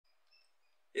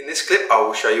In this clip, I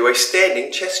will show you a standing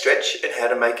chest stretch and how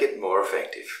to make it more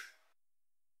effective.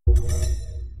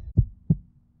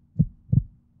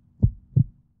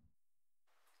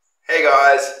 Hey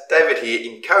guys, David here,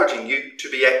 encouraging you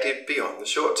to be active beyond the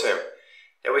short term.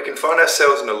 Now we can find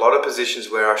ourselves in a lot of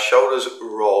positions where our shoulders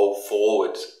roll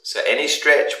forwards. So any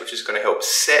stretch which is going to help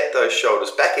set those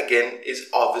shoulders back again is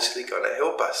obviously going to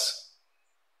help us.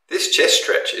 This chest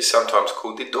stretch is sometimes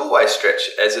called the doorway stretch,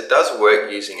 as it does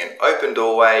work using an open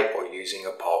doorway or using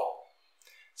a pole.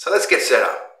 So let's get set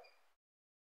up.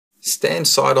 Stand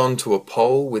side on to a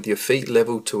pole with your feet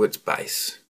level to its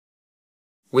base.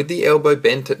 With the elbow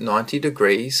bent at 90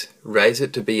 degrees, raise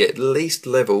it to be at least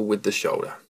level with the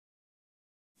shoulder.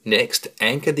 Next,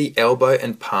 anchor the elbow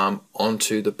and palm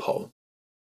onto the pole.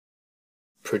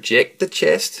 Project the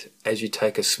chest as you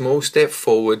take a small step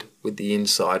forward with the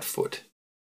inside foot.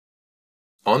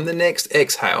 On the next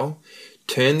exhale,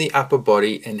 turn the upper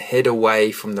body and head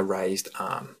away from the raised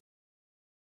arm.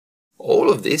 All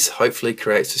of this hopefully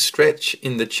creates a stretch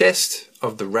in the chest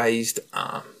of the raised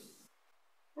arm.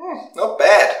 Not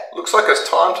bad. Looks like it's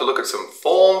time to look at some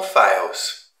form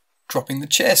fails. Dropping the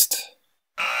chest.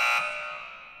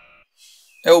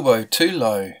 Elbow too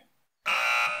low.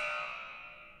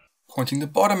 Pointing the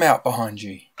bottom out behind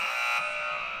you.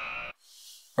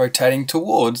 Rotating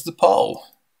towards the pole.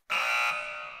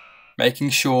 Making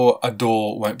sure a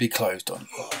door won't be closed on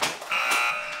you.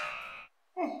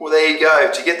 Well, there you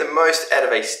go. To get the most out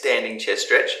of a standing chest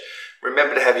stretch,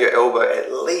 remember to have your elbow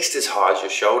at least as high as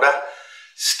your shoulder.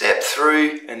 Step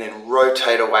through and then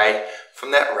rotate away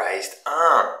from that raised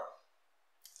arm.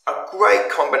 A great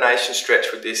combination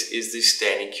stretch with this is the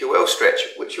standing QL stretch,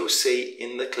 which you'll see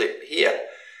in the clip here.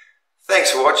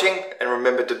 Thanks for watching, and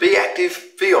remember to be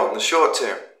active beyond the short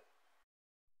term.